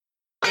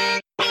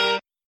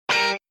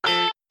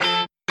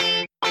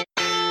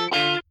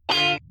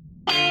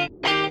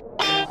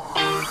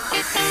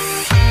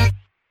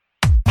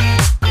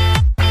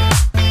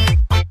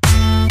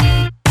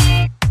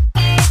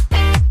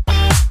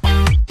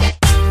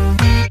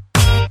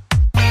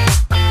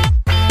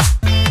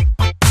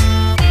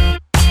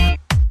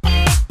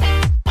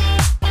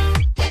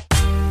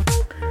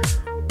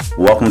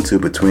to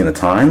Between the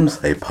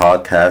Times, a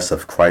podcast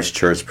of Christ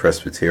Church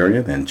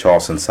Presbyterian in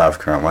Charleston, South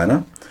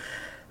Carolina.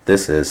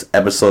 This is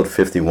episode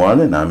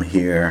 51, and I'm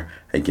here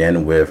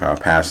again with our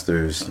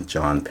pastors,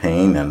 John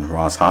Payne and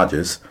Ross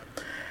Hodges.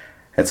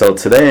 And so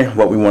today,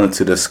 what we wanted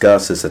to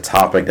discuss is a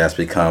topic that's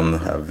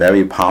become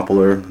very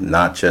popular,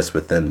 not just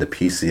within the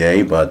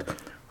PCA, but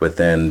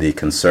within the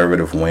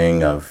conservative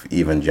wing of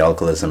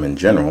evangelicalism in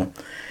general.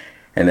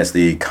 And it's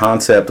the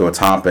concept or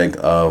topic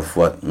of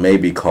what may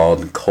be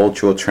called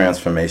cultural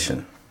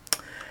transformation,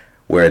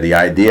 where the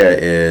idea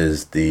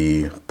is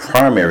the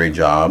primary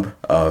job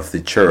of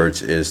the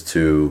church is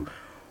to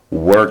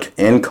work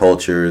in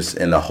cultures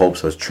in the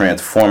hopes of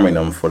transforming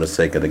them for the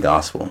sake of the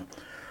gospel.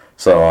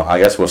 So I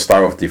guess we'll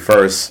start with the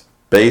first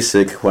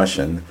basic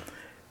question.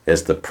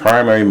 Is the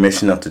primary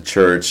mission of the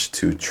church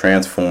to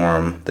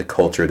transform the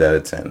culture that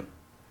it's in?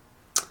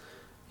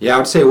 Yeah, I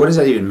would say, what does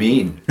that even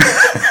mean?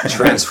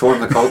 Transform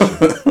the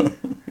culture.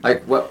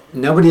 Like, well,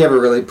 nobody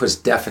ever really puts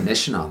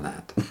definition on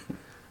that.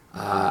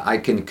 I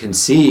can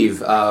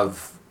conceive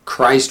of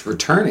Christ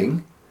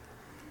returning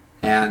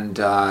and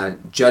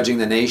judging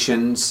the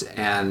nations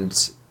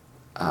and,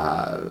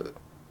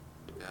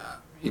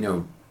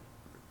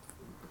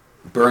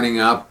 burning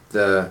up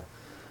the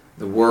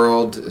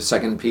world,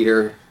 2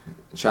 Peter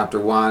chapter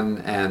 1,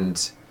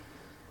 and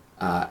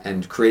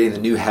creating the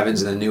new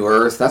heavens and the new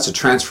earth. That's a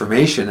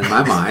transformation in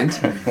my mind.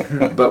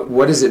 But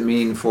what does it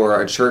mean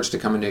for a church to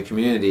come into a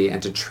community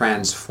and to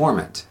transform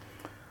it?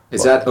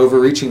 Is that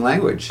overreaching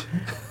language?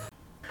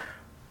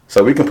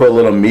 So we can put a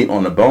little meat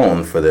on the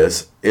bone for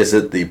this. Is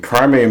it the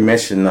primary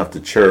mission of the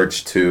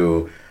church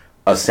to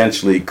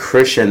essentially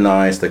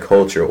Christianize the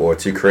culture, or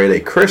to create a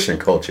Christian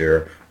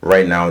culture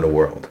right now in the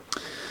world?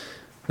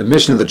 The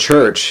mission of the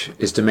church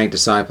is to make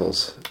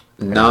disciples,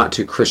 not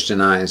to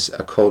Christianize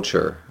a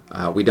culture.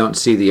 We don't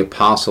see the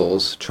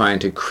apostles trying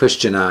to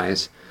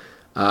Christianize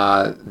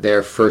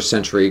their first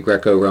century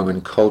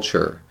Greco-Roman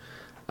culture.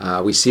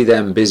 We see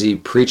them busy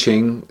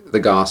preaching the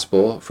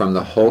gospel from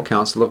the whole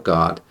counsel of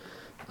God,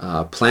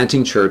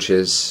 planting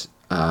churches,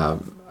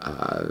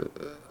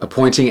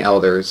 appointing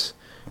elders,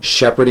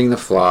 shepherding the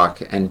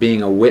flock, and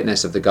being a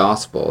witness of the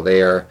gospel.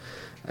 They are,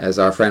 as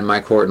our friend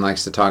Mike Horton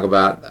likes to talk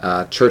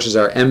about, churches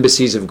are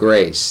embassies of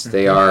grace.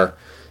 They are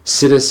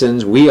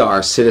citizens. We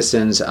are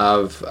citizens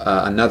of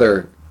a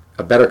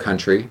better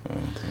country,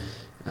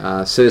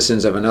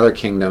 citizens of another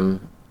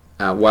kingdom.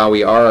 While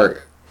we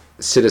are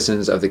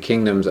citizens of the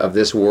kingdoms of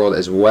this world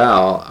as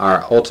well,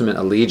 our ultimate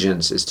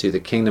allegiance is to the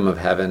kingdom of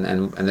heaven,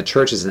 and the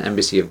church is an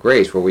embassy of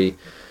grace where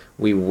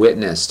we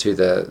witness to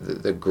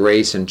the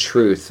grace and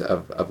truth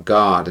of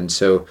God. And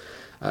so,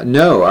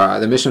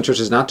 the mission of the church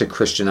is not to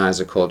Christianize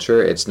the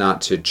culture. It's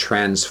not to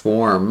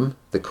transform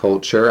the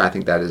culture. I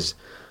think that is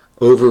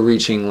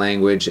overreaching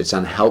language. It's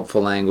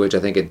unhelpful language. I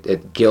think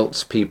it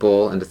guilts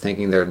people into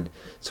thinking they're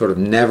sort of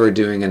never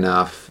doing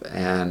enough.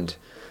 And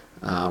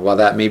while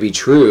that may be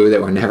true,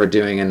 that we're never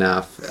doing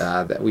enough,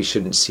 that we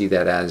shouldn't see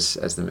that as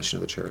the mission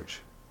of the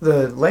church.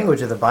 The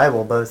language of the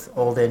Bible, both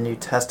Old and New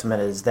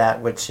Testament, is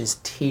that which is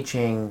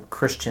teaching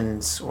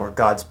Christians or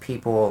God's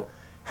people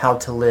how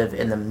to live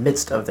in the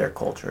midst of their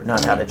culture,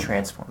 not how to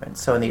transform it.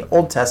 So in the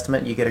Old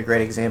Testament, you get a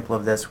great example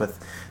of this with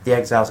the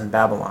exiles in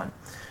Babylon.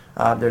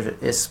 There's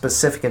a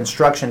specific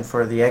instruction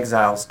for the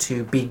exiles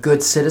to be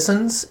good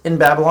citizens in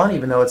Babylon,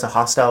 even though it's a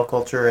hostile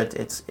culture,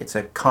 it's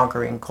a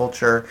conquering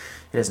culture,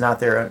 it is not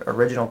their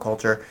original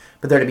culture,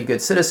 but they're to be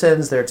good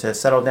citizens, they're to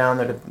settle down,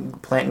 they're to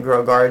plant and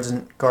grow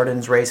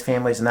gardens, raise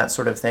families, and that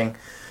sort of thing.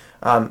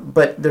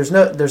 But there's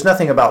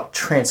nothing about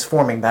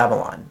transforming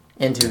Babylon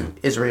into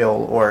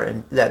Israel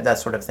or that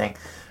sort of thing.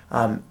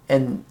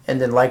 And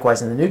then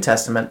likewise in the New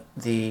Testament,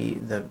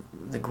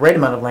 the great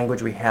amount of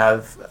language we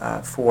have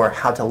for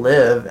how to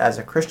live as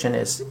a Christian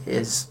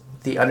is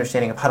the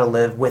understanding of how to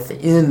live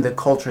within the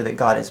culture that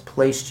God has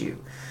placed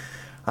you.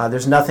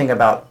 There's nothing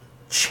about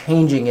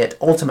changing it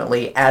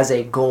ultimately as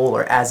a goal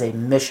or as a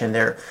mission.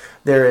 There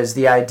is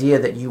the idea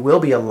that you will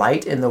be a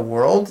light in the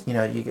world.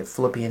 You get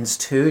Philippians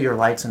 2, your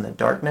light's in the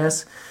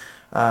darkness.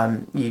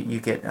 You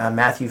get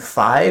Matthew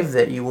 5,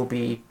 that you will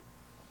be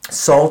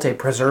salt, a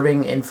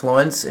preserving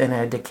influence in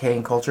a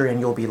decaying culture, and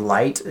you'll be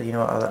light, an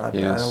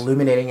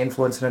illuminating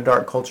influence in a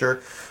dark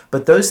culture.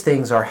 But those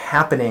things are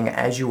happening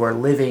as you are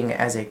living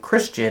as a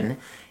Christian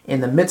in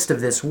the midst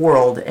of this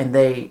world, and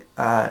they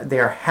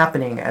are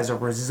happening as a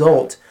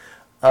result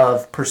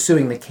of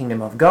pursuing the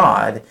kingdom of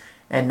God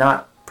and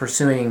not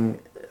pursuing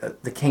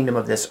the kingdom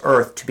of this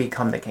earth to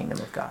become the kingdom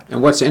of God.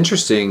 And what's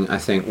interesting, I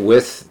think,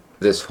 with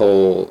this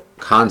whole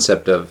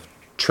concept of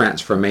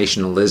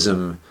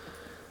transformationalism,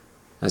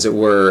 as it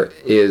were,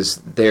 is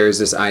there's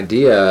this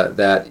idea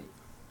that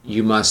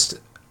you must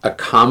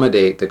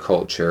accommodate the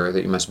culture,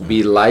 that you must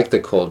be like the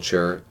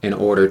culture in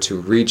order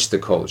to reach the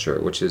culture,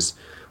 which is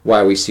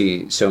why we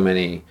see so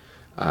many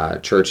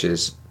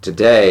churches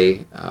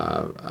today,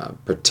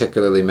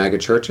 particularly mega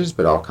churches,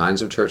 but all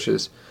kinds of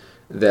churches,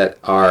 that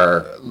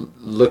are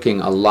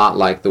looking a lot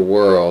like the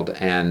world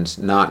and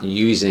not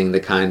using the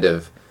kind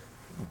of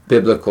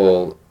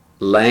biblical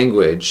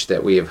language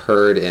that we have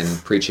heard in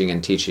preaching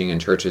and teaching in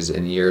churches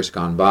in years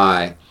gone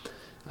by.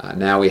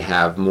 Now we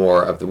have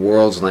more of the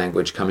world's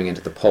language coming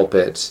into the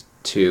pulpit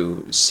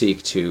to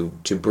seek to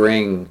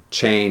bring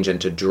change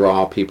and to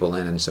draw people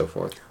in and so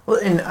forth. Well,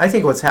 and I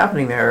think what's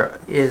happening there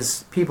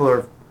is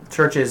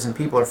churches and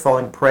people are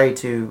falling prey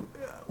to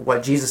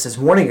what Jesus is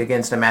warning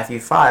against in Matthew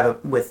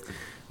 5 with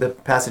the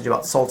passage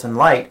about salt and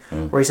light,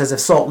 where he says, if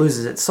salt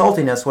loses its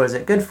saltiness, what is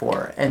it good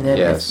for? And then,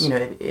 yes.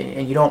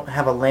 And you don't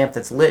have a lamp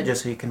that's lit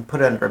just so you can put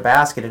it under a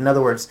basket. In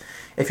other words,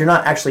 if you're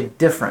not actually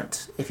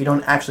different, if you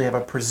don't actually have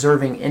a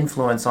preserving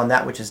influence on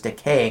that which is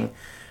decaying,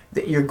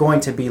 you're going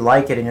to be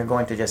like it and you're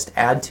going to just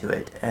add to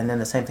it. And then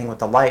the same thing with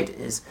the light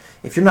is,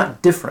 if you're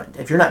not different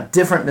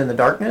than the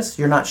darkness,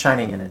 you're not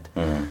shining in it.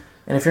 And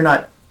if you're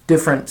not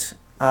different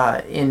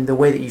in the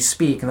way that you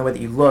speak and the way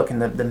that you look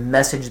and the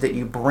message that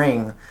you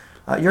bring,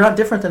 you're not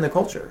different than the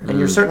culture, and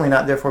you're certainly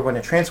not therefore going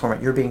to transform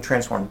it. You're being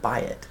transformed by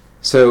it.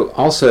 So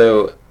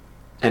also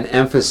an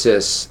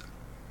emphasis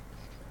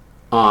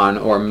on,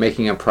 or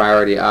making a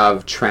priority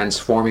of,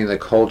 transforming the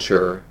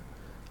culture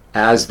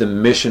as the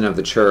mission of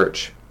the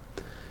church.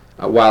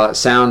 While it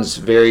sounds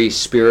very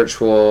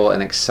spiritual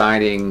and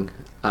exciting,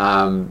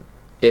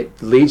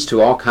 it leads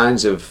to all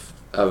kinds of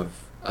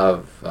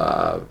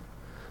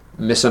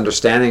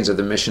misunderstandings of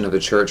the mission of the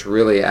church,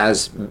 really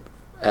as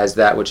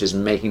that which is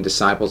making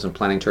disciples and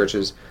planting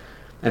churches.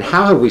 And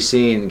how have we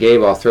seen,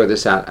 Gabe, I'll throw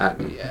this out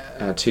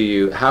to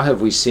you, how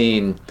have we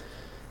seen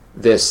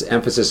this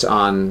emphasis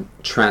on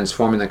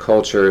transforming the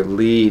culture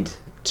lead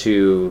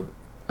to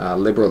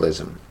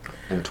liberalism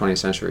in the 20th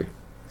century?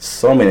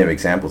 So many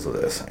examples of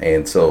this.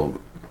 And so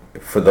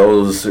for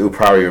those who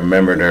probably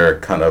remember their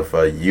kind of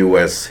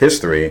U.S.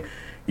 history,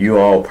 you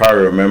all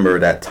probably remember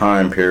that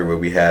time period where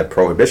we had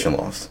prohibition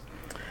laws.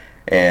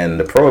 And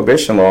the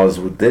prohibition laws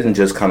didn't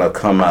just kind of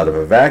come out of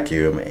a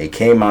vacuum. It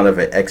came out of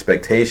an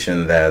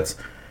expectation that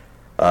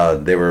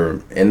there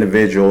were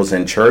individuals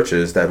and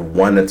churches that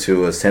wanted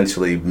to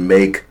essentially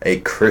make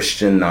a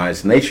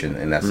Christianized nation,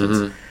 in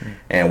essence.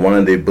 And one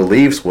of the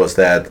beliefs was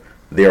that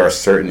there are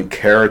certain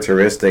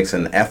characteristics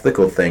and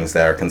ethical things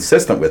that are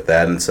consistent with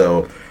that. And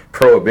so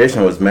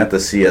prohibition was meant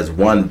to see as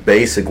one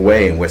basic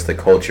way in which the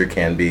culture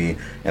can be,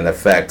 in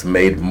effect,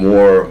 made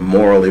more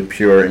morally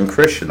pure and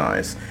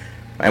Christianized.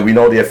 And we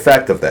know the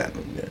effect of that.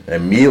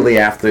 Immediately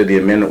after the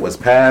amendment was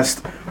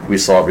passed, we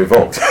saw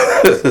revolt,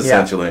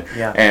 essentially.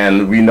 Yeah.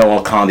 And we know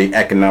all kind of the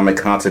economic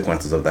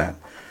consequences of that.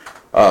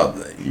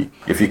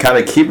 If you kind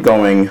of keep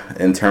going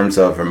in terms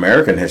of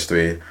American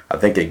history, I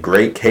think a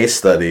great case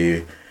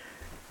study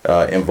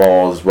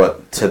involves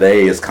what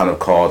today is kind of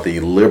called the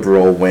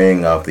liberal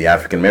wing of the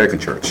African American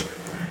church.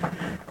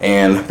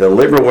 And the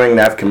liberal wing of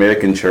the African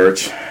American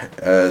church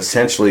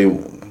essentially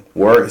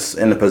works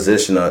in the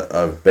position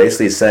of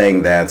basically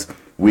saying that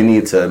we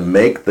need to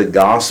make the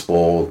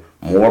gospel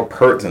more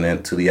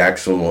pertinent to the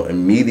actual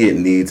immediate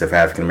needs of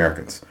African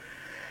Americans.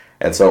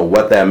 And so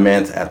what that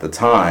meant at the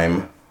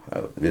time,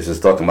 this is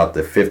talking about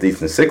the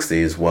 50s and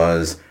 60s,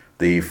 was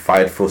the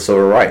fight for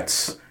civil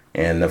rights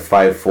and the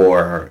fight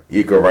for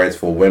equal rights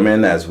for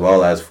women as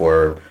well as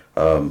for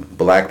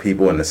black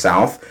people in the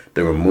South,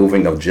 the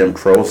removing of Jim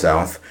Crow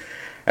South.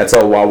 And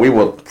so while we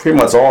will pretty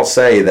much all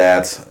say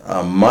that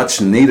much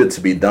needed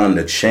to be done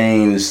to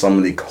change some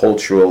of the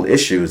cultural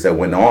issues that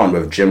went on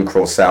with Jim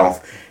Crow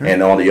South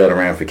and all the other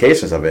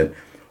ramifications of it,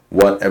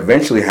 what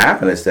eventually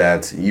happened is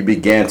that you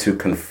began to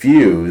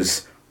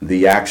confuse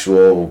the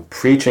actual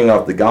preaching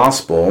of the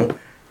gospel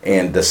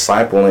and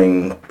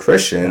discipling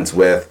Christians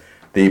with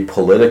the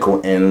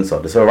political ends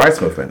of the civil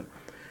rights movement.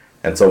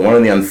 And so one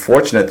of the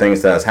unfortunate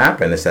things that has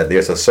happened is that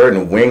there's a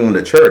certain wing of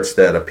the church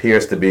that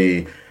appears to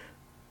be,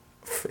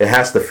 it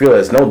has to feel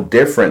it's no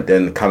different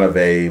than kind of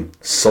a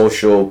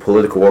social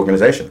political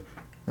organization.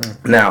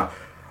 Now,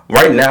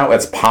 right now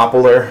it's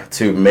popular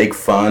to make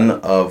fun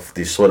of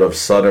the sort of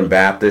Southern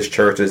Baptist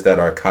churches that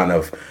are kind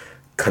of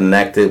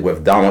connected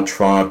with Donald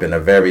Trump in a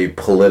very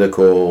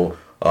political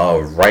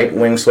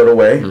right-wing sort of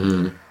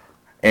way.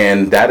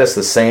 And that is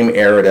the same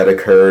era that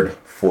occurred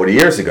 40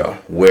 years ago,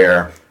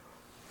 where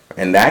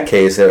in that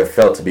case it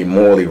felt to be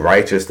morally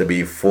righteous to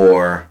be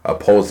for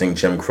opposing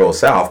Jim Crow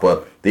South,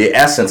 but the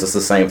essence is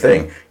the same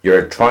thing.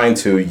 You're trying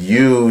to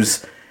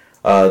use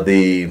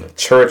the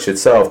church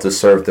itself to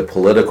serve the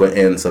political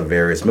ends of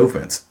various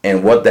movements.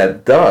 And what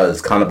that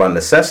does, kind of by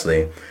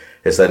necessity,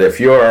 is that if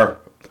your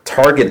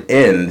target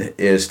end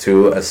is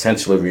to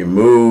essentially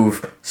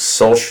remove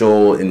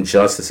social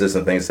injustices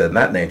and things of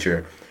that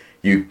nature,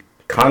 you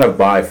kind of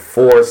by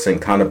force and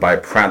kind of by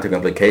practical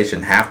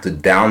implication have to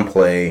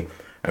downplay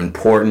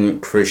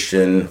important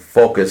Christian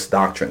focused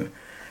doctrine.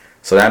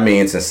 So that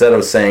means instead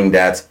of saying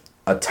that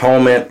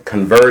atonement,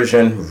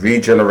 conversion,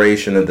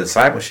 regeneration, and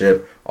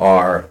discipleship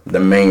are the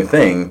main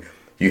thing,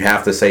 you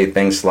have to say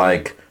things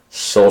like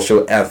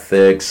social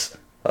ethics,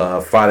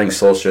 fighting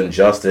social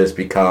injustice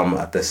become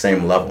at the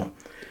same level.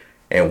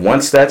 And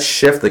once that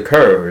shift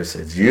occurs,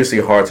 it's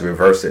usually hard to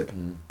reverse it,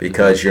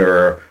 because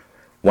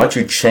once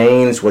you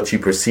change what you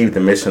perceive the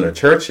mission of the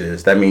church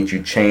is, that means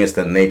you change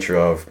the nature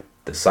of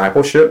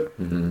discipleship.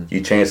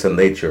 You change the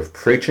nature of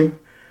preaching.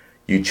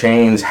 You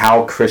change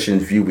how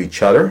Christians view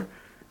each other,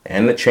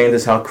 and it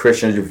changes how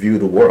Christians view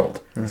the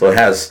world. So it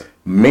has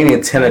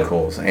many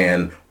tentacles,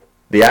 and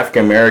the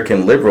African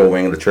American liberal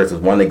wing of the church is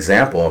one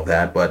example of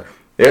that, but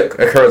it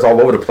occurs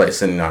all over the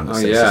place in the United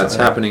States. Oh yeah, it's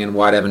happening in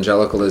white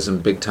evangelicalism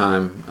big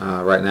time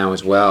right now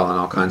as well, and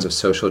all kinds of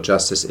social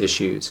justice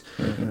issues.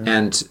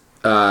 And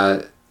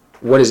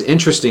what is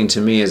interesting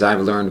to me as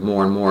I've learned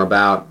more and more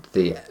about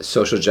the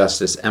social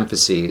justice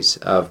emphases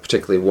of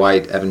particularly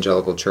white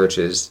evangelical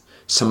churches,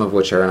 some of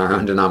which are in our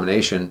own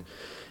denomination,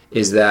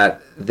 is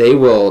that they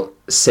will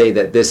say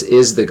that this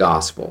is the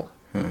gospel,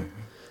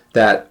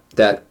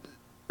 that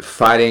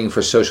fighting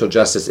for social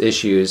justice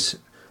issues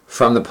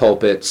from the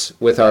pulpits,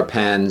 with our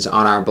pens,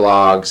 on our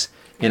blogs,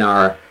 in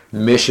our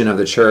mission of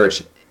the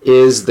church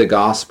is the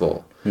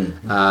gospel,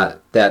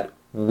 that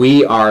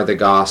we are the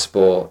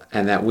gospel,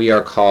 and that we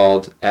are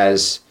called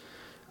as,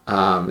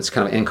 it's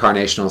kind of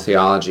incarnational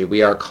theology,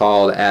 we are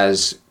called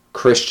as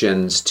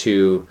Christians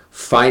to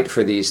fight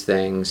for these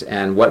things,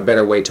 and what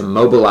better way to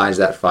mobilize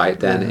that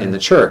fight than in the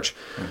church?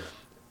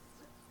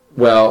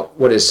 Well,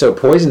 what is so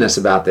poisonous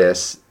about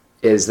this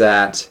is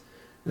that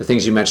the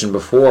things you mentioned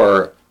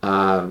before,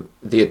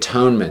 the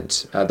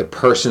atonement, the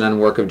person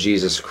and work of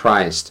Jesus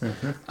Christ,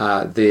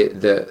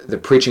 the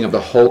preaching of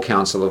the whole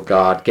counsel of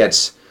God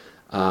gets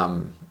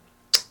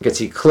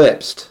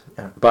eclipsed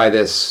by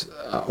this,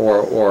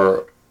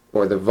 or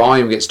the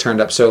volume gets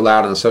turned up so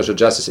loud on the social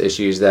justice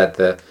issues that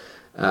the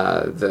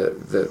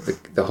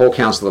whole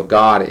counsel of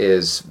God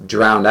is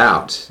drowned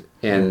out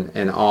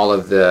in all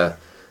of the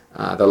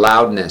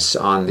loudness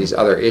on these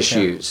other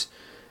issues,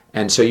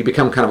 and so you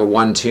become kind of a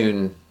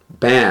one-tune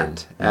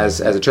band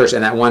as a church,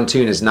 and that one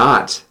tune is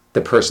not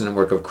the person and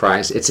work of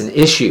Christ. It's an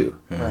issue,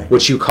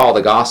 which you call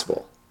the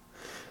gospel.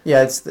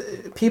 Yeah, it's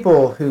the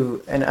people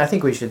who, and I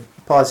think we should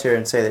pause here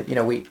and say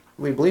that we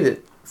believe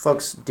that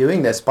folks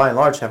doing this by and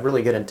large have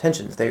really good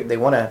intentions. They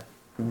want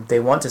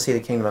to see the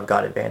kingdom of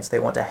God advance. They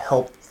want to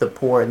help the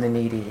poor and the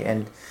needy,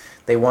 and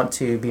they want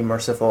to be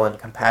merciful and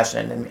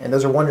compassionate, and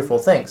those are wonderful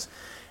things.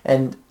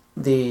 And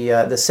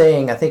the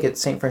saying, I think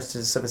it's St.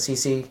 Francis of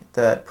Assisi,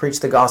 that preach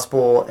the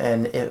gospel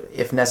and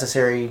if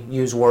necessary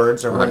use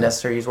words, or when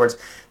necessary use words,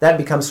 that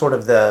becomes sort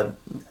of the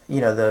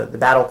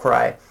battle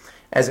cry,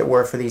 as it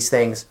were, for these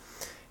things.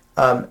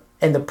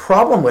 And the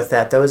problem with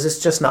that, though, is it's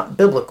just not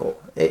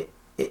biblical.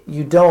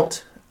 You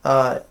don't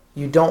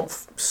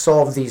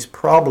solve these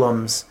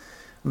problems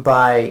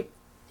by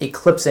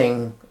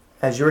eclipsing,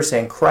 as you were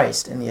saying,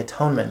 Christ and the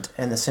atonement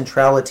and the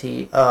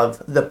centrality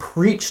of the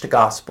preached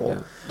gospel.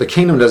 Yeah. The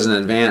kingdom doesn't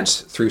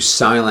advance through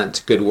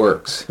silent good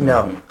works.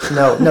 No.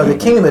 The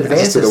kingdom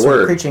advances through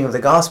the preaching of the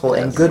gospel,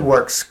 and good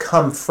works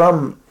come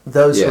from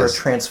those who are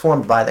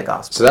transformed by the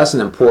gospel. So that's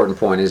an important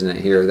point, isn't it,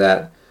 here,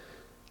 that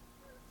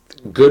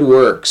good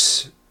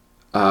works,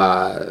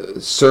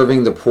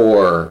 serving the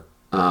poor,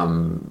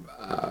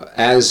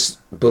 as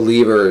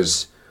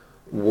believers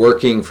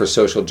working for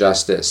social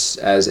justice,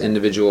 as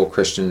individual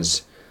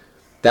Christians,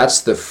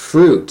 that's the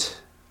fruit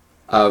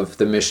of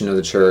the mission of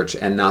the church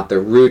and not the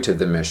root of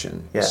the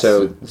mission. Yes.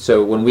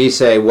 So when we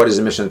say, what is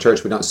the mission of the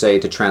church, we don't say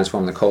to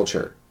transform the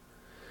culture.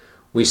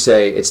 We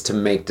say it's to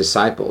make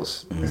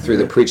disciples through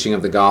the preaching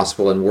of the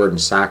gospel and word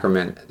and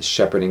sacrament,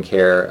 shepherding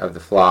care of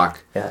the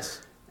flock.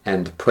 Yes.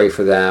 And pray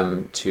for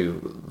them,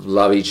 to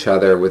love each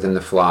other within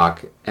the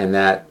flock, and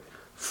that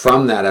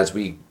from that, as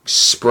we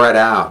spread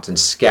out and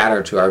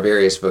scatter to our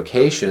various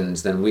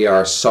vocations, then we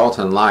are salt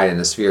and light in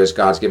the spheres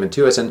God's given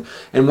to us. And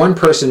one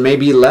person may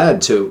be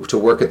led to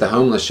work at the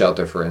homeless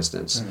shelter, for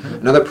instance.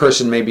 Another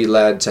person may be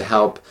led to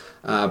help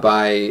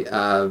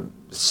by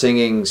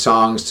singing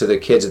songs to the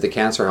kids at the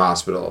cancer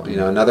hospital.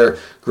 Another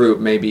group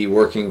may be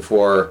working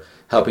for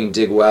helping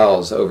dig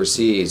wells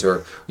overseas,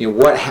 or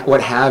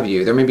what have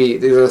you. There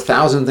are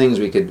 1,000 things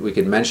we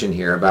could mention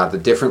here about the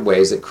different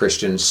ways that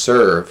Christians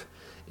serve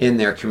in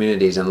their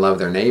communities and love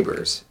their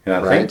neighbors. And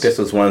I think this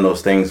is one of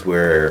those things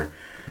where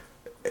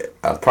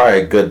probably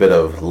a good bit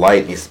of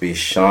light needs to be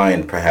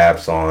shined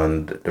perhaps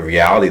on the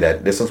reality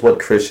that this is what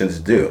Christians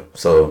do.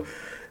 So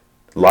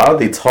a lot of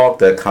the talk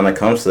that kind of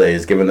comes today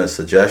is giving a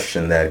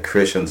suggestion that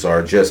Christians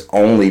are just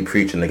only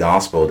preaching the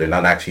gospel. They're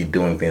not actually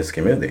doing things in the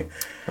community.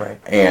 Right.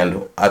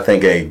 And I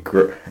think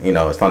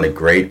it's not a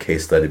great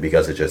case study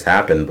because it just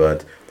happened,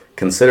 but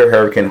consider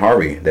Hurricane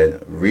Harvey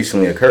that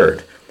recently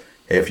occurred.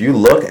 If you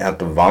look at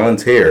the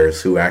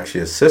volunteers who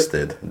actually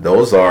assisted,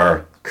 those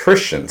are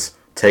Christians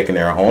taking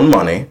their own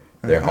money,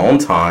 their own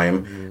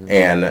time,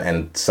 and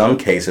in some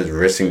cases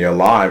risking their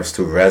lives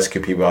to rescue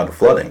people out of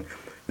flooding.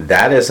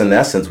 That is, in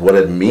essence, what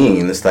it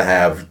means to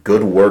have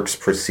good works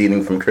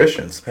proceeding from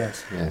Christians.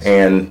 Yes.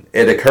 And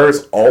it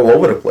occurs all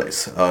over the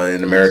place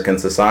in American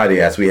society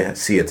as we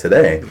see it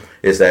today,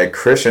 is that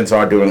Christians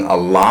are doing a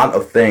lot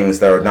of things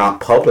that are not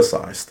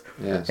publicized.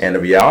 Yes. And the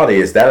reality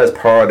is that is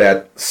part of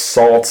that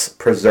salt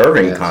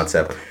preserving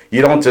concept.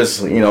 You don't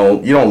just, you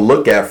don't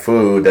look at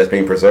food that's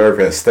being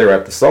preserved and stare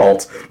at the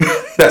salt.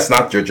 That's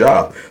not your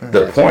job.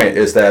 The point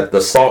is that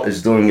the salt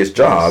is doing its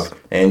job,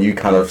 and you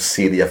kind of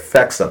see the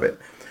effects of it.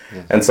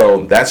 Yes. And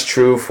so that's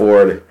true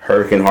for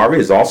Hurricane Harvey.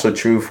 It's also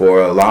true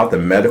for a lot of the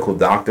medical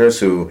doctors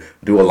who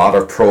do a lot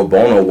of pro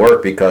bono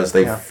work because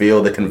they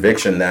feel the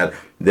conviction that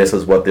this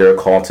is what they're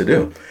called to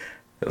do.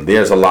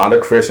 There's a lot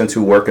of Christians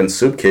who work in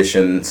soup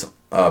kitchens,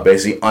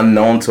 basically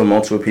unknown to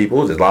multiple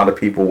people. There's a lot of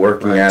people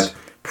working at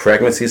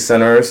pregnancy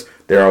centers.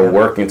 They are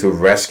working to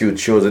rescue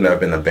children that have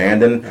been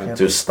abandoned,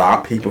 to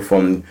stop people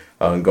from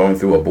going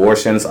through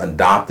abortions,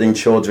 adopting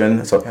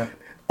children. So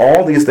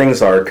all these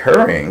things are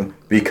occurring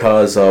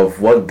because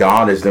of what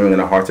God is doing in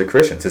the hearts of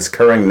Christians. It's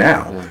occurring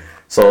now. Yeah.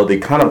 So the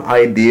kind of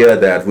idea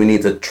that we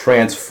need to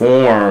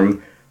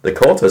transform the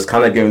culture is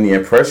kind of giving the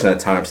impression at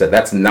times that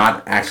that's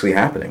not actually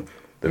happening.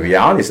 The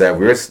reality is that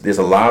there's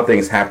a lot of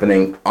things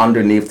happening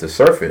underneath the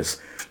surface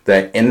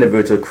that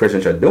individual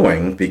Christians are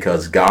doing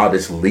because God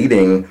is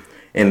leading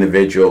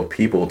individual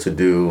people to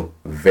do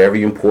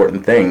very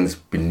important things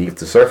beneath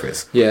the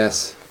surface.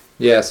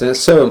 Yes, and it's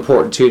so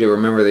important too to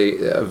remember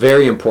a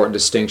very important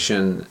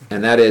distinction,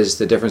 and that is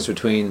the difference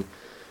between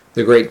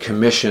the Great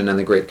Commission and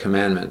the Great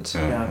Commandment.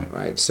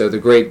 Right. So the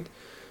Great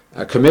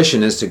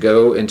Commission is to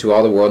go into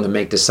all the world and to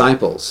make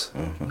disciples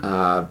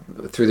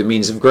through the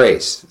means of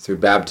grace, through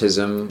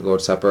baptism,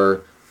 Lord's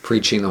Supper,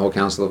 preaching the whole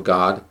counsel of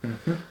God,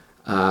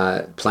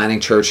 planting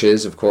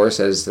churches, of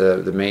course, as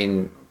the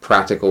main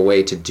practical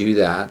way to do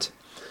that.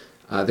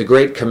 The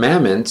Great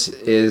Commandment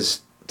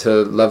is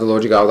to love the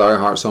Lord your God with all your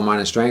heart, soul, mind,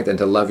 and strength, and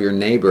to love your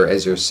neighbor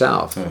as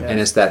yourself. And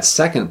it's that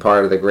second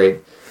part of the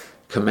Great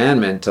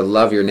Commandment, to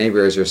love your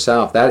neighbor as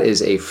yourself, that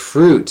is a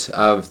fruit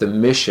of the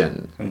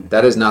mission.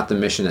 That is not the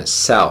mission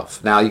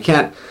itself. Now,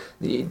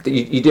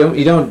 you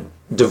don't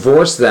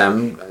divorce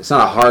them. It's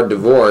not a hard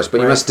divorce, but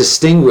you must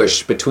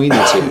distinguish between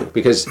the two.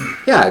 Because,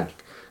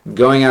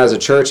 going out as a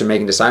church and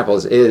making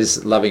disciples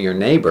is loving your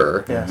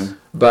neighbor.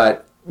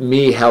 But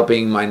me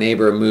helping my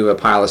neighbor move a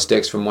pile of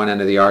sticks from one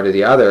end of the yard to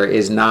the other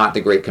is not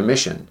the Great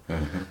Commission.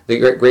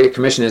 The Great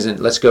Commission isn't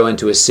let's go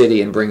into a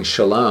city and bring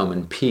shalom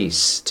and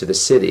peace to the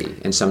city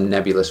in some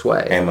nebulous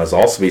way. And must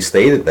also be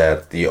stated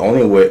that the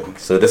only way,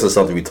 so this is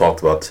something we talked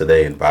about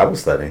today in Bible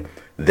study,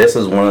 this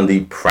is one of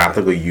the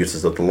practical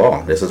uses of the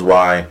law. This is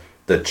why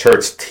the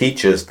church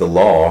teaches the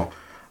law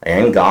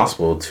and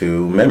gospel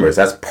to members.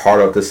 That's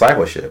part of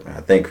discipleship. I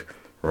think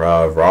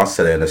Ross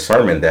said in a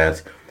sermon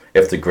that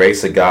if the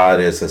grace of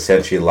God is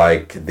essentially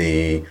like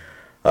the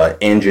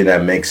engine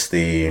that makes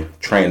the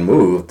train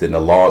move, then the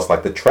law is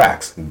like the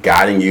tracks,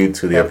 guiding you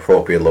to the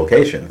appropriate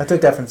location. I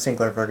took that from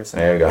Sinclair Ferguson.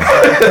 There you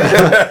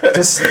go.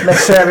 Just make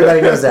sure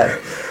everybody knows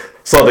that.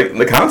 So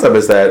the concept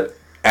is that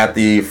at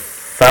the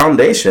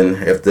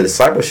foundation, if the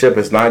discipleship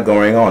is not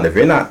going on, if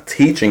you're not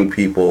teaching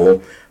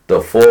people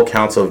the full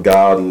counsel of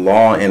God,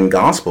 law, and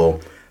gospel,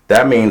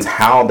 that means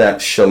how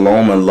that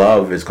shalom and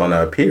love is going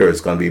to appear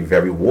is going to be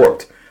very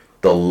warped.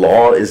 The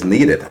law is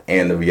needed.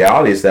 And the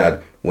reality is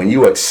that when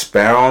you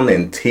expound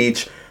and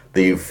teach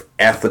the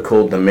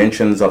ethical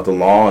dimensions of the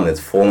law and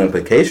its full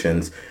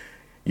implications,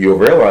 you'll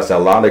realize that a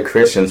lot of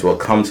Christians will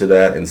come to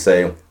that and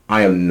say,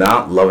 I am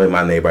not loving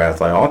my neighbor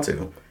as I ought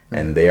to.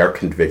 And they are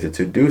convicted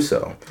to do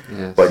so.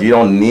 Yes. But you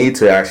don't need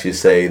to actually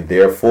say,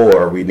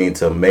 therefore, we need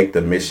to make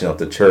the mission of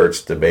the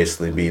church to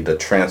basically be the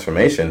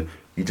transformation.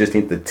 You just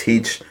need to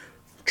teach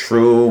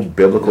true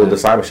biblical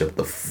discipleship,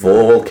 the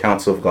full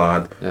counsel of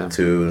God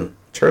to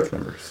church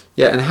members.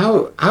 Yeah, and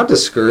how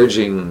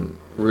discouraging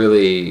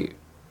really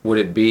would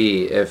it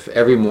be if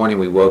every morning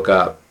we woke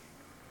up,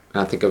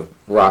 and I think of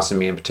Ross and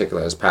me in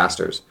particular as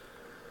pastors,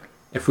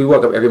 if we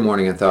woke up every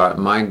morning and thought,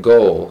 my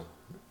goal,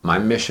 my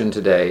mission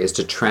today is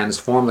to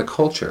transform the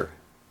culture,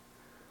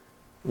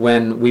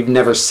 when we've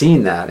never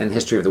seen that in the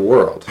history of the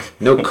world.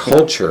 No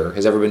culture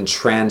has ever been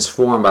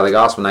transformed by the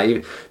gospel.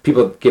 Now,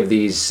 people give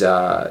these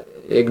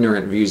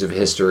ignorant views of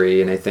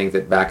history, and they think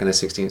that back in the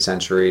 16th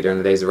century, during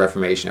the days of the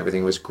Reformation,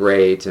 everything was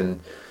great and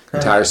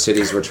entire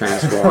cities were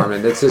transformed,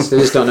 and they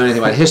just don't know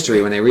anything about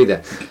history when they read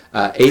that.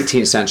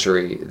 18th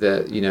century,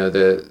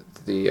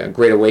 the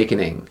Great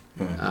Awakening.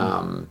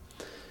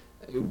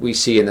 We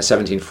see in the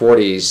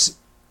 1740s,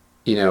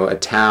 a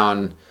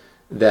town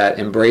that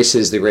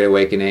embraces the Great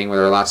Awakening, where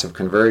there are lots of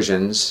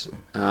conversions,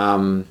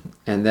 and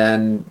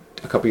then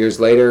a couple years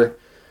later,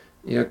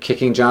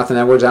 kicking Jonathan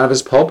Edwards out of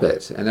his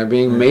pulpit, and there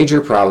being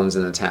major problems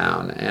in the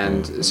town,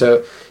 and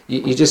so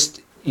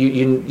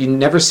you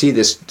never see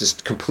this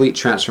just complete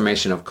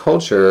transformation of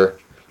culture.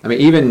 I mean,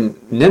 even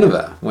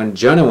Nineveh, when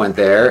Jonah went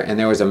there, and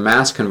there was a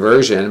mass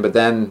conversion, but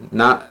then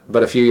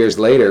but a few years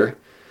later,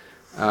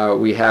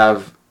 we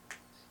have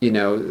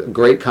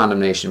great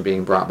condemnation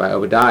being brought by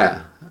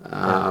Obadiah,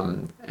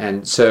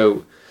 and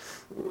so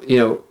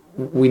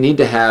we need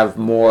to have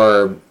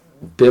more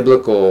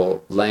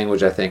biblical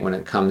language, I think, when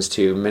it comes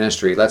to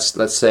ministry.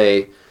 Let's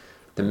say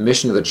the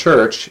mission of the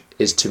church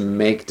is to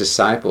make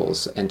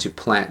disciples and to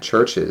plant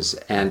churches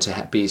and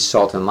to be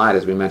salt and light,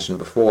 as we mentioned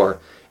before.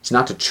 It's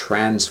not to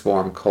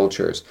transform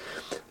cultures.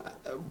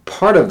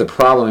 Part of the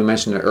problem we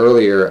mentioned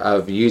earlier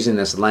of using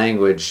this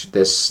language,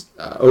 this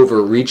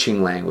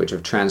overreaching language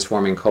of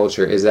transforming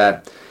culture, is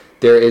that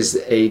there is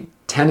a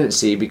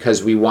tendency,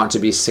 because we want to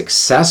be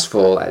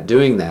successful at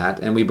doing that,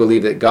 and we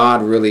believe that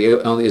God really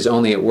is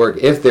only at work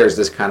if there's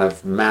this kind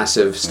of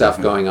massive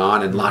stuff going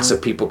on and lots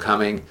of people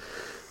coming,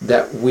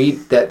 that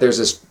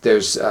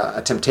there's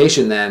a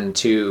temptation then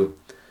to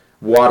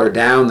water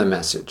down the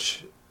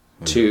message,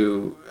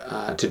 to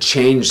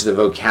change the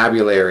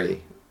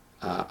vocabulary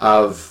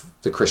of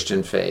the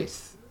Christian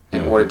faith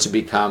in order to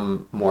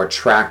become more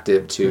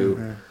attractive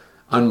to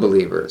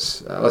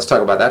unbelievers. Let's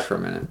talk about that for a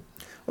minute.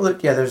 Well,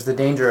 yeah, there's the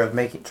danger of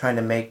trying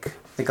to make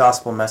the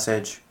gospel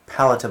message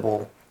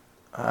palatable,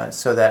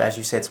 so that, as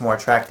you say, it's more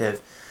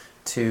attractive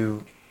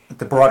to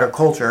the broader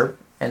culture,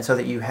 and so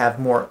that you have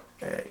more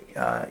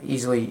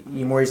easily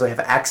have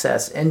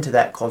access into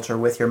that culture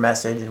with your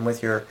message and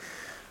with your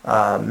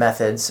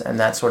methods and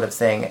that sort of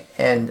thing.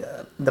 And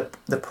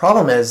the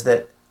problem is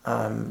that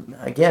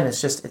again,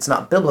 it's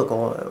not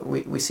biblical.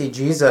 We see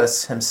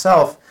Jesus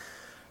himself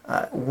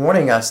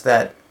warning us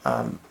that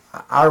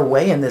our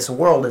way in this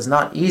world is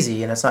not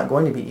easy, and it's not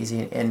going to be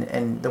easy,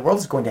 and the world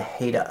is going to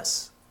hate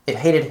us. It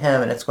hated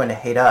him, and it's going to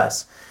hate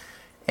us.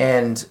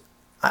 And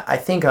I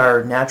think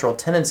our natural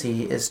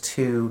tendency is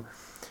to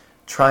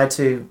try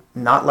to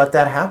not let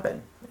that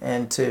happen,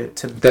 and to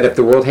that if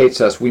the world hates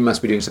us, we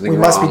must be doing something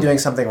wrong. We must be doing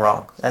something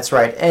wrong. That's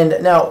right.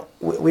 And now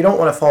we don't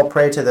want to fall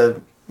prey to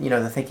the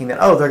thinking that,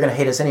 they're going to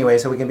hate us anyway,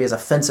 so we can be as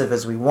offensive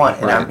as we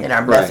want in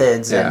our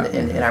methods and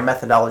in our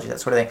methodology,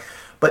 that sort of thing.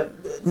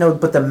 But no,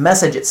 but the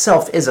message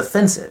itself is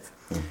offensive.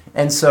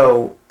 And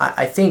so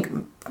I think,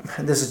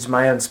 this is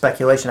my own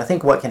speculation, I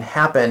think what can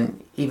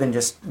happen, even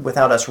just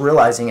without us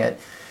realizing it,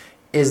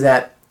 is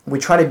that we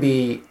try to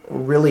be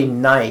really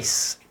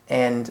nice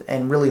and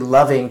really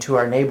loving to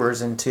our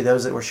neighbors and to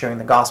those that we're sharing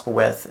the gospel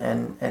with.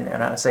 And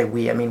I say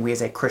we, I mean we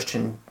as a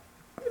Christian,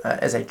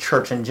 as a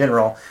church in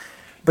general,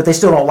 but they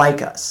still don't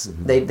like us.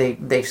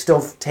 They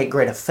still take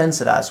great offense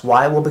at us.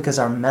 Why? Well, because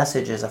our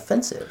message is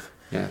offensive.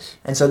 Yes.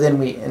 And so then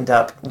we end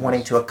up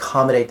wanting to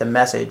accommodate the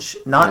message,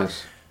 not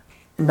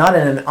in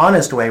an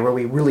honest way where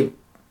we really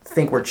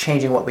think we're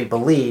changing what we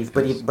believe,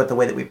 but the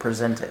way that we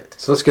present it.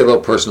 So let's get a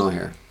little personal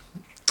here.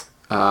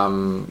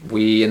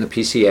 We in the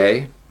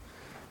PCA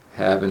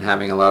have been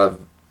having a lot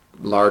of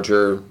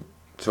larger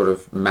sort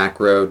of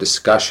macro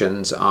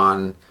discussions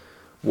on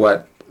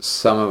what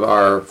some of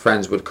our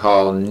friends would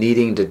call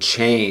needing to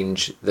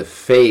change the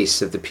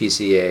face of the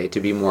PCA to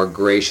be more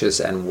gracious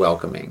and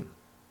welcoming.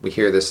 We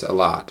hear this a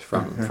lot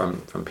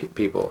from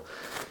people.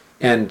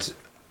 And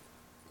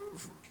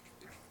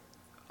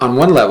on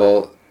one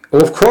level,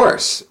 well, of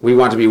course, we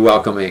want to be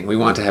welcoming. We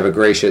want to have a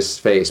gracious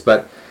face.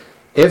 But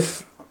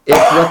if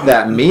what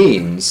that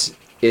means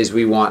is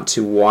we want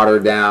to water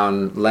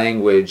down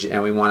language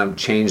and we want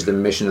to change the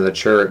mission of the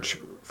church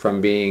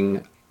from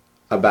being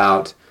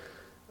about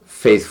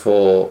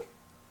faithful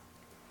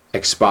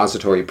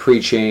expository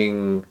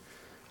preaching,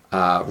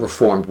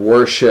 reformed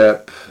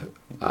worship,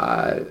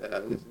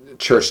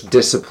 church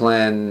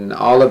discipline,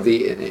 all of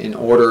the in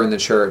order in the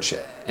church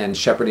and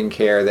shepherding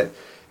care, that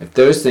if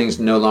those things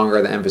no longer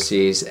are the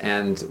emphases,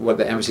 and what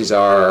the emphases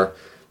are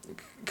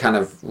kind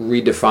of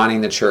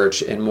redefining the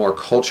church in more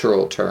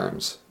cultural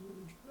terms.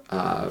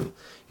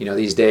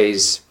 These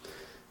days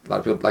a lot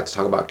of people like to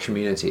talk about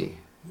community.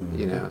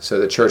 So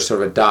the church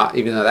sort of adopt,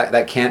 even though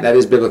that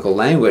is biblical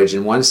language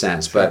in one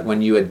sense, but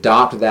when you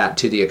adopt that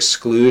to the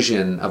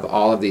exclusion of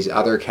all of these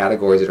other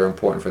categories that are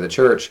important for the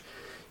church,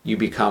 you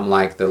become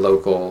like the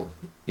local,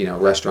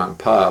 restaurant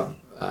pub,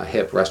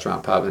 hip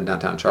restaurant pub in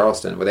downtown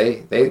Charleston,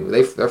 where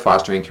they're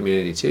fostering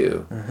community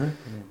too,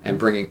 and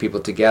bringing people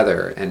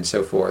together and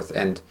so forth.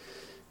 And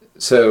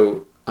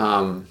so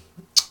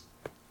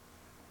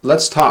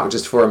let's talk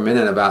just for a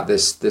minute about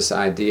this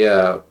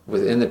idea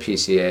within the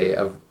PCA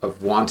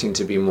of wanting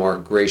to be more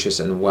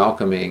gracious and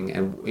welcoming,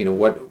 and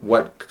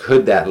what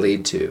could that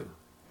lead to?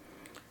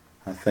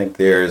 I think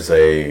there's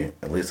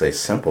at least a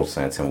simple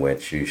sense in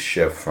which you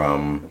shift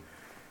from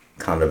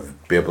kind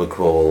of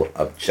biblical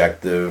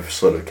objective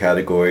sort of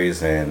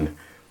categories, and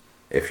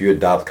if you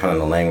adopt kind of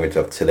the language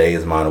of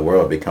today's modern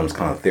world, it becomes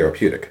kind of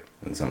therapeutic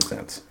in some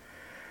sense.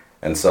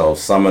 And so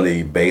some of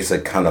the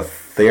basic kind of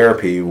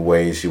therapy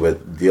ways you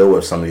would deal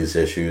with some of these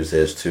issues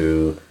is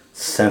to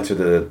center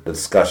the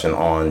discussion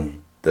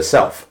on the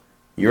self,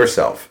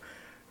 yourself,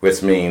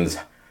 which means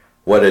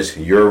what is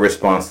your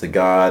response to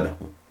God?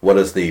 What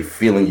is the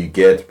feeling you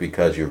get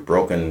because you've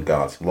broken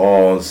God's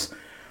laws?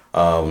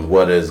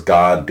 What is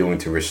God doing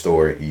to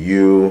restore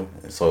you?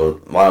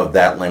 So a lot of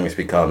that language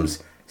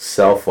becomes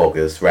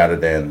self-focused rather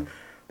than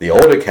the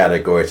older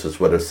categories, which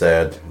would have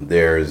said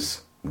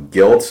there's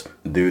guilt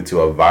due to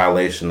a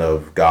violation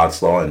of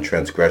God's law and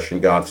transgression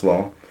of God's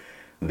law.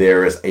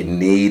 There is a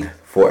need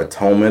for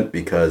atonement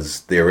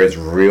because there is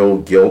real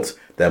guilt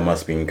that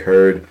must be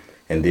incurred,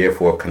 and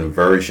therefore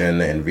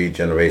conversion and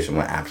regeneration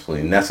are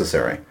absolutely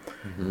necessary.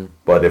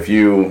 But if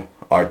you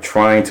are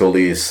trying to at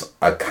least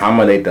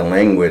accommodate the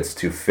language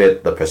to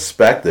fit the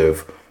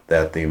perspective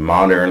that the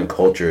modern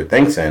culture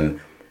thinks in,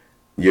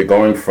 you're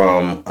going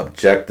from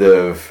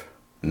objective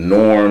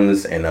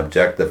norms and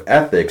objective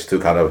ethics to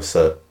kind of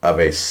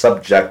a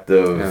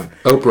subjective,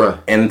 Oprah,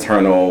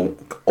 internal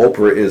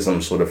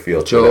Oprahism sort of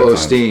feel. Joel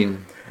Osteen.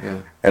 Yeah.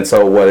 And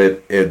so what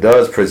it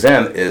does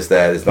present is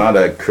that it's not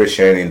a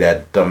Christianity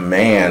that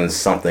demands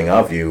something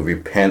of you.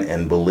 Repent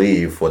and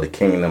believe, for the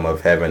kingdom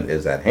of heaven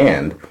is at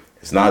hand.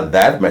 It's not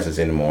that message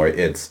anymore.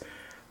 It's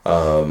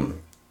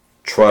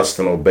trust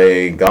and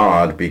obey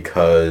God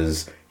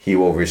because he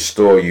will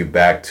restore you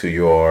back to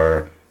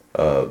your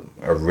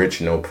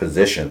original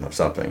position of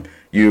something.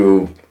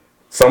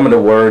 Some of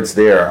the words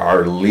there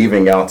are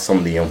leaving out some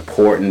of the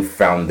important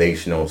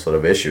foundational sort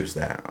of issues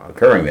that are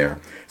occurring there.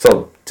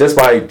 So just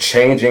by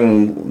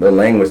changing the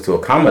language to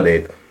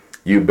accommodate,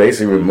 you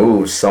basically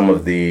remove some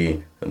of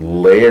the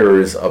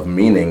layers of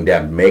meaning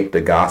that make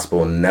the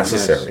gospel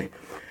necessary. Yes.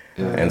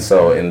 Yeah. And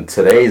so in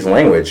today's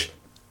language,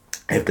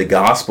 if the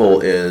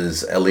gospel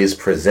is at least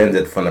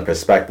presented from the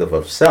perspective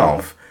of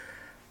self,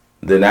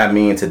 then that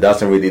means it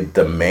doesn't really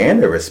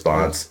demand a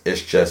response.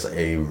 It's just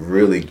a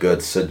really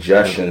good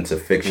suggestion to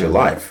fix your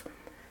life.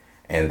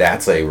 And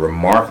that's a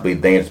remarkably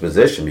dangerous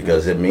position,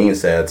 because it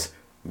means that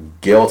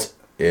guilt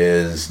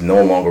is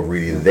no longer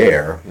really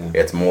there.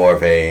 It's more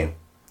of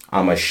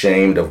I'm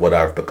ashamed of what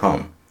I've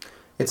become.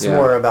 It's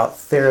more about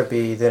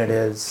therapy than it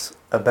is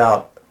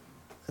about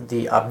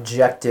the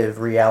objective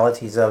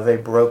realities of a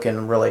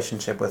broken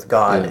relationship with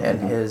God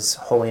and his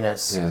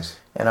holiness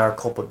and our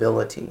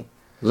culpability.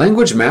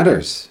 Language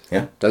matters,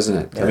 doesn't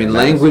it? I mean,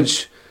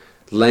 language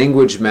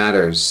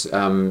matters.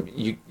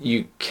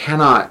 You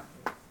cannot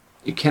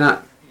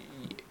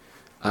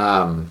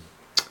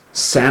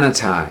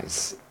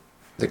sanitize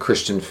the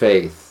Christian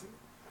faith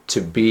to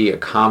be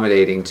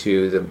accommodating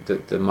to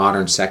the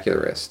modern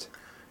secularist.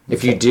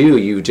 If you do,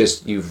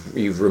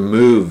 you've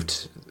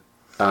removed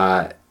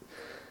the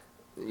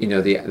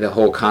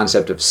whole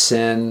concept of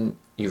sin.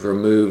 You've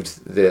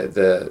removed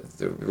the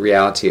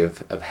reality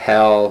of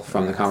hell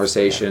from the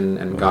conversation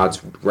and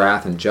God's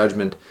wrath and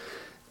judgment.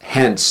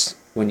 Hence,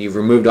 when you've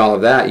removed all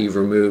of that, you've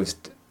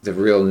removed the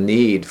real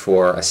need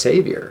for a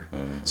Savior.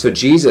 So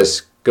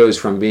Jesus goes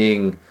from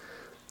being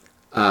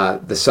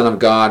the Son of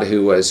God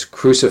who was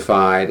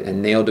crucified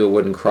and nailed to a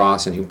wooden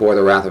cross and who bore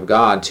the wrath of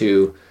God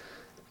to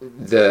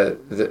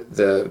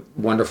the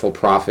wonderful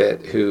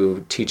prophet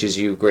who teaches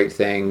you great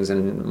things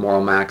and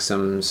moral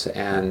maxims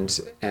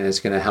and is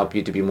going to help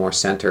you to be more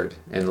centered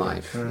in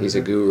life. He's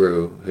a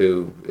guru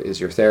who is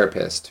your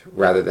therapist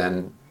rather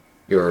than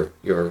your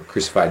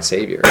crucified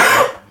Savior.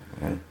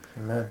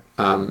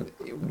 Amen.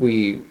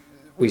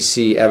 We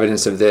see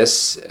evidence of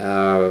this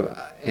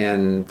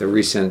in the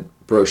recent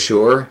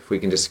brochure. If we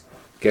can just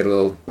get a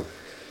little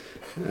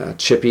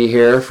chippy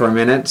here for a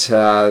minute.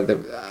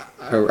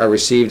 I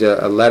received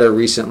a letter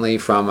recently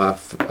from a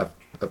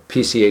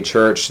PCA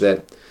church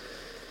that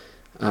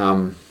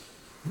I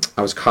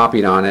was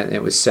copied on it.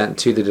 It was sent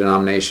to the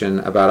denomination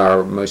about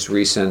our most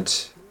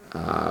recent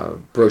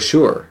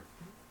brochure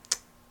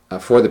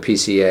for the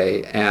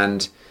PCA,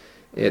 and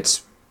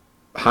it's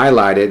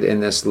highlighted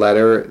in this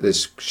letter,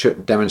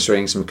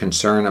 demonstrating some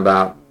concern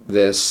about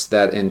this,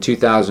 that in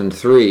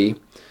 2003,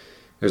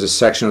 there's a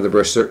section of the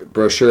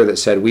brochure that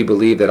said, "We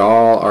believe that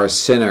all are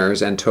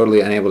sinners and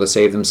totally unable to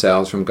save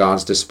themselves from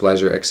God's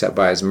displeasure except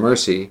by his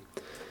mercy."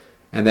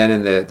 And then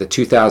in the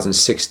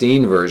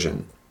 2016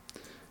 version,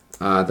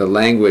 the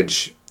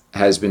language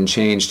has been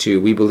changed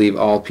to, "We believe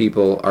all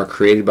people are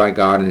created by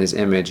God in his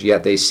image,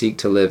 yet they seek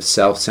to live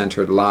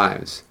self-centered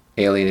lives,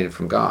 alienated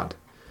from God."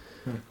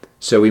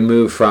 So we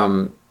move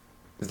from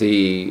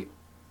the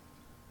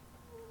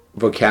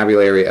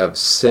vocabulary of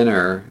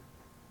sinner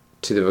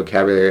to the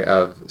vocabulary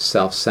of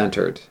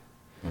self-centered.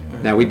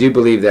 Now, we do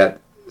believe that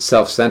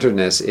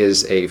self-centeredness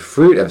is a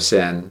fruit of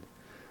sin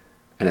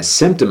and a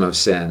symptom of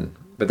sin,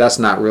 but that's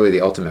not really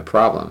the ultimate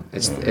problem.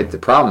 The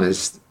problem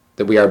is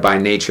that we are by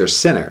nature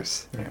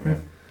sinners,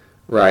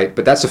 right?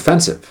 But that's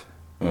offensive.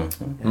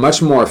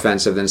 Much more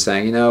offensive than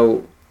saying,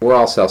 we're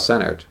all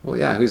self-centered. Well,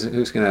 yeah,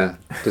 who's going to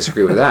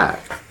disagree with that?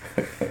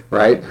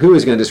 Right? Who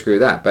is going to disagree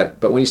with that?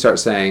 But when you start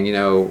saying,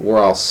 we're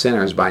all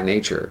sinners by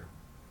nature,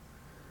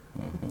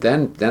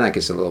 then I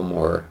guess a little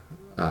more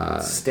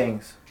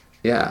stings.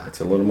 Yeah, it's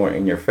a little more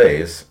in your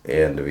face,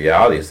 and the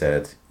reality is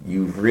that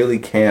you really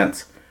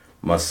can't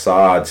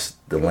massage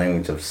the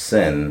language of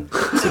sin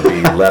to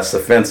be less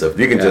offensive.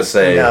 You can just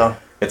say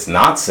it's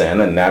not sin,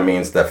 and that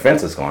means the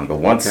offense is gone. But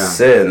once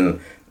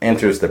sin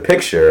enters the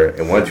picture,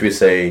 and once we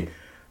say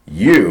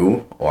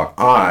you or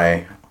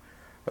I,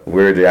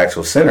 we're the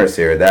actual sinners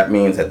here, that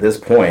means at this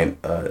point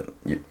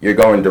you're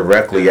going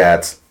directly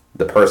at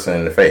the person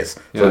in the face.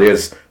 So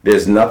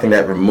there's nothing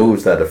that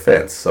removes that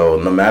offense. So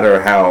no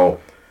matter how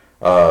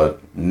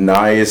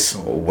nice,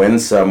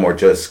 winsome, or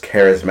just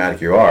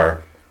charismatic you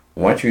are,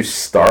 once you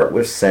start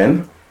with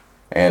sin,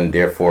 and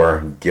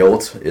therefore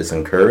guilt is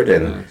incurred,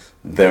 and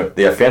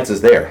the offense is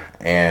there,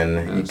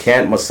 and you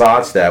can't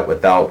massage that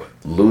without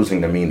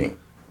losing the meaning.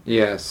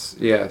 Yes.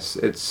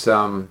 It's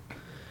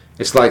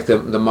like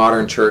the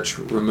modern church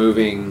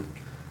removing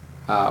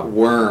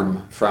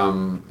worm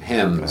from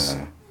hymns.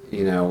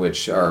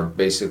 which are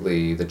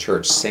basically the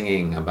church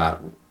singing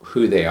about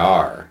who they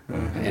are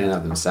in and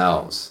of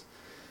themselves.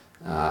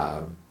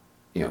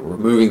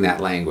 Removing that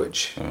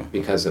language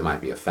because it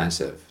might be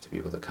offensive to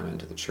people that come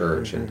into the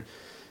church. And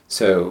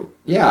so,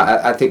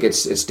 I think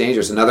it's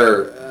dangerous.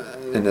 Another,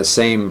 in the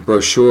same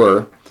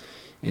brochure,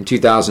 in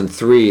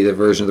 2003, the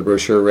version of the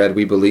brochure read,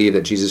 "We believe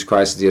that Jesus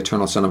Christ is the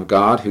eternal Son of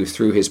God, who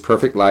through his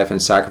perfect life and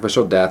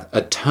sacrificial death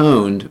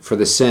atoned for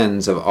the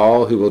sins of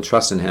all who will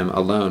trust in him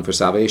alone for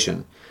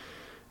salvation."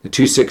 The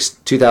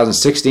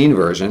 2016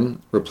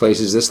 version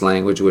replaces this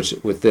language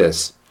with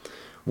this: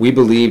 "We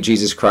believe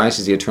Jesus Christ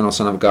is the eternal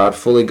Son of God,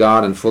 fully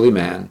God and fully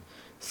man.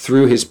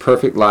 Through his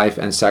perfect life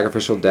and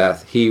sacrificial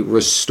death, he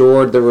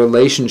restored the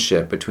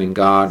relationship between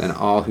God and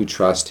all who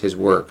trust his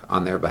work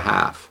on their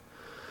behalf."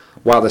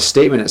 While the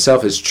statement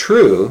itself is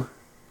true,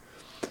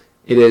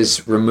 it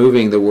is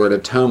removing the word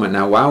atonement.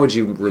 Now, why would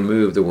you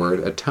remove the word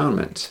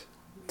atonement?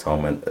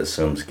 Atonement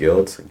assumes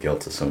guilt.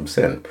 Guilt assumes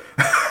sin.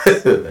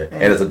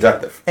 And it's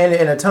objective. And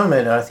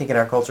atonement, I think in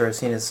our culture, is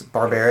seen as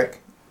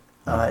barbaric.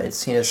 It's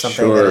seen as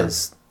something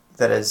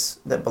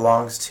that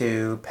belongs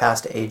to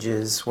past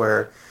ages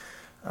where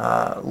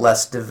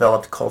less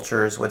developed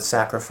cultures would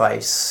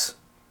sacrifice,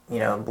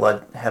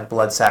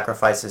 blood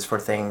sacrifices for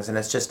things, and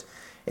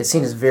it's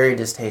seen as very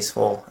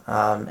distasteful.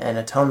 And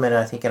atonement,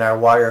 I think, in our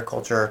wider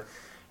culture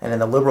and in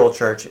the liberal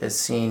church is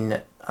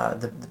seen.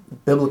 The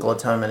biblical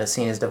atonement is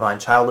seen as divine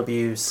child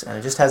abuse, and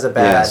it just has a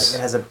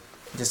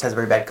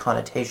very bad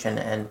connotation.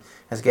 And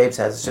as Gabe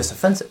says, it's just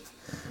offensive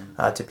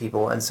to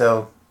people. And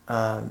so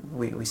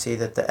we see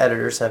that the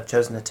editors have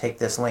chosen to take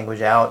this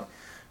language out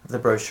of the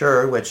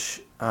brochure,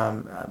 which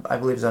I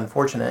believe is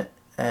unfortunate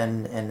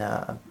and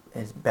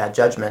is bad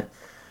judgment,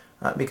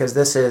 because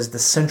this is the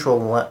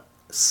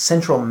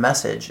central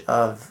message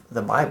of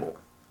the Bible,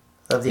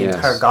 of the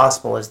entire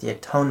gospel, is the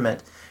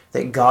atonement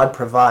that God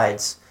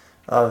provides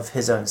of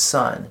his own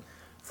Son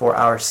for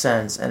our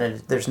sins,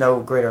 and there's no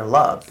greater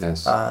love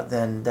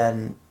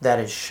than that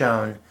is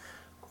shown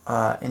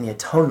in the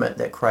atonement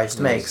that Christ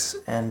makes,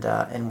 and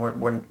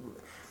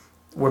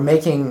we're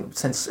making,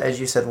 since, as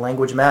you said,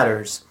 language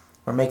matters,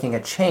 we're making a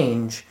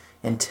change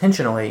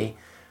intentionally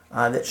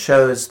that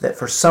shows that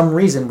for some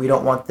reason we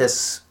don't want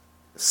this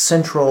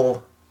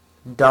central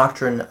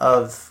doctrine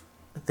of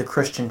the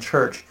Christian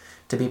church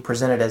to be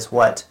presented as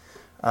what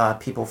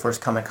people first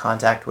come in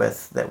contact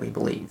with that we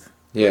believe.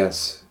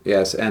 Yes,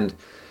 and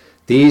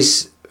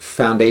these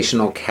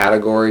foundational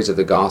categories of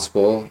the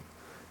gospel,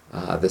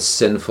 the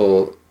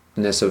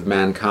sinfulness of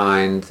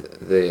mankind,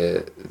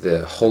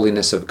 the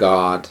holiness of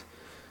God,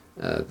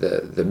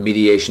 the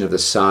mediation of the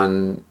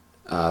Son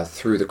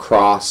through the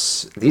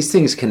cross, these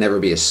things can never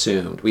be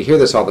assumed. We hear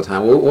this all the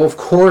time. Well, of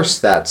course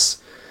that's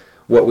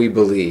what we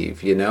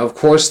believe, of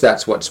course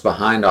that's what's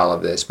behind all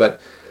of this,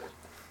 but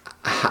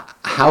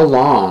how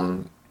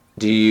long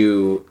do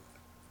you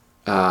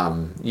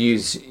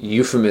use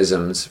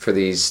euphemisms for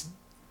these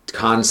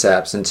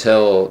concepts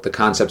until the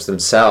concepts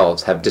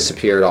themselves have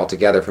disappeared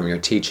altogether from your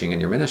teaching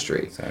and your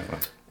ministry? Exactly.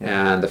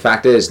 And the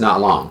fact is,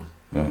 not long.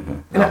 Mm-hmm.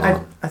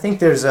 And I think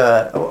there's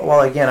I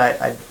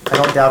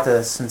don't doubt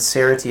the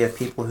sincerity of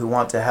people who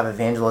want to have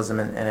evangelism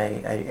in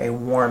a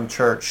warm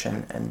church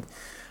and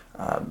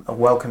a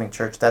welcoming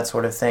church, that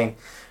sort of thing.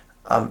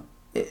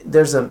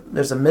 There's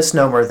a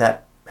misnomer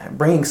that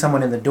bringing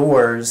someone in the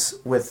doors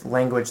with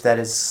language that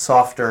is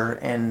softer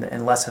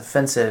and less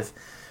offensive,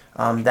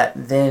 that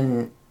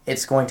then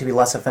it's going to be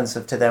less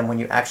offensive to them when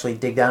you actually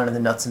dig down into the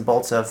nuts and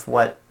bolts of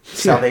what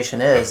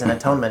salvation is and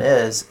atonement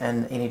is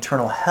and an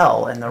eternal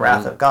hell and the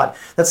wrath of God.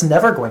 That's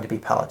never going to be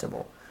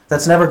palatable.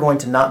 That's never going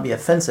to not be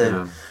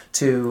offensive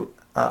to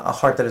a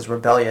heart that is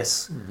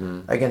rebellious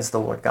against the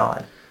Lord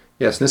God.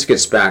 Yes, and this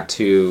gets back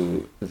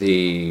to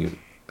the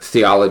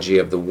theology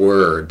of the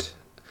Word.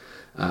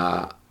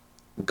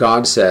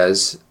 God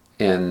says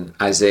in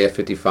Isaiah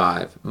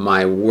 55,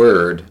 "My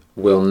word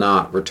will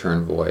not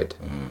return void."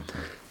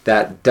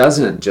 That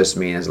doesn't just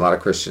mean, as a lot of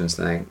Christians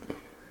think,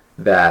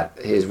 that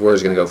his word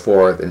is going to go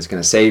forth and it's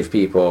going to save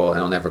people and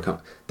it'll never come.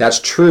 That's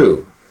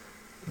true,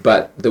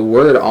 but the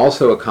word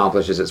also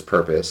accomplishes its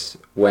purpose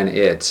when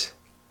it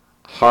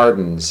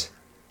hardens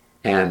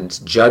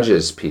and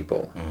judges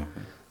people.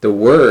 The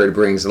word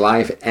brings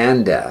life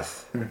and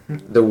death.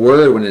 The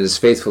word, when it is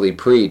faithfully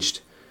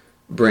preached,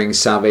 brings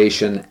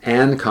salvation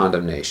and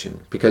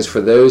condemnation, because for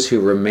those who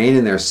remain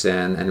in their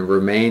sin and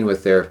remain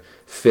with their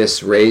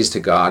fists raised to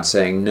God,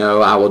 saying,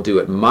 "No, I will do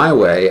it my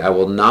way, I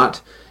will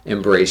not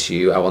embrace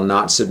you, I will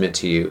not submit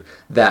to you,"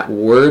 that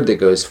word that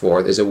goes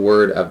forth is a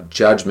word of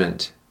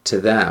judgment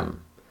to them.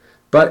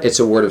 But it's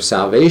a word of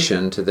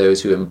salvation to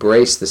those who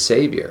embrace the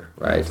Savior,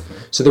 right?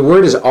 So the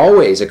word is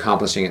always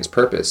accomplishing its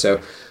purpose. So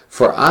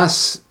for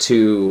us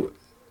to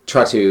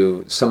try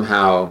to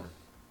somehow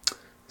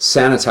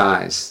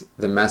sanitize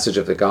the message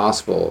of the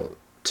gospel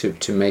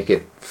to make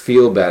it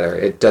feel better,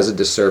 it does a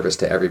disservice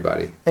to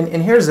everybody. And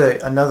here's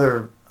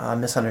another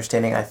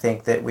misunderstanding I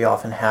think that we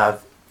often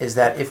have, is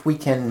that if we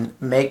can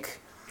make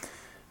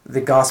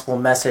the gospel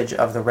message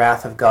of the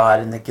wrath of God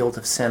and the guilt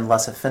of sin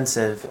less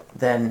offensive,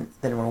 then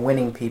we're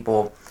winning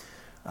people.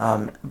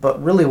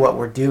 But really what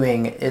we're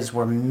doing is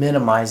we're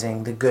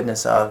minimizing the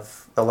goodness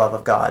of the love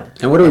of God.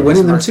 And what are we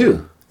winning them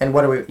to? And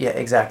what are we, yeah,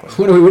 exactly.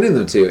 What are we winning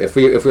them to? If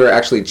we were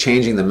actually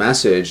changing the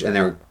message and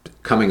they're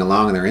coming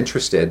along and they're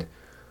interested,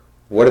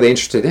 what are they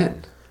interested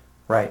in?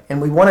 Right.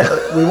 And we want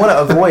to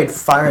avoid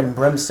fire and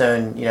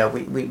brimstone,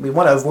 we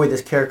want to avoid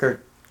this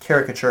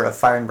caricature of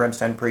fire and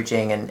brimstone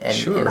preaching and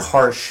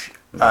harsh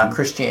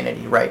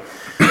Christianity, right?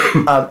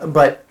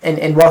 But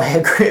while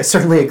I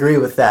certainly agree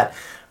with that,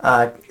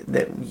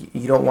 that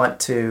you don't want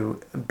to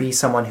be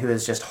someone who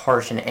is just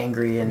harsh and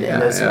angry and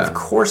those, of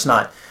course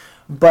not.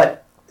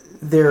 But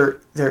there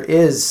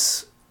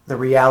is the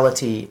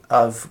reality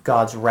of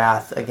God's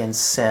wrath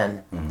against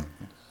sin. Mm-hmm.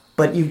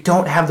 But you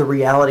don't have the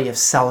reality of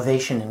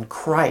salvation in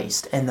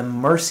Christ and the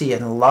mercy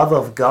and love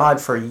of God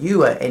for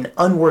you, an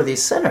unworthy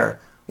sinner,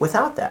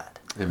 without that.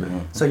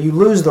 Amen. So you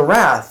lose the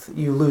wrath,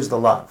 you lose the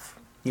love.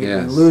 You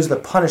lose the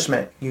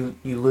punishment, you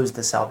lose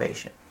the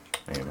salvation.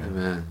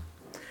 Amen.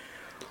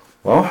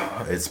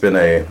 Well, it's been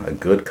a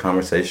good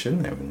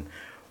conversation, and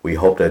we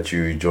hope that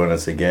you join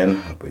us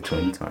again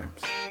between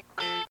times.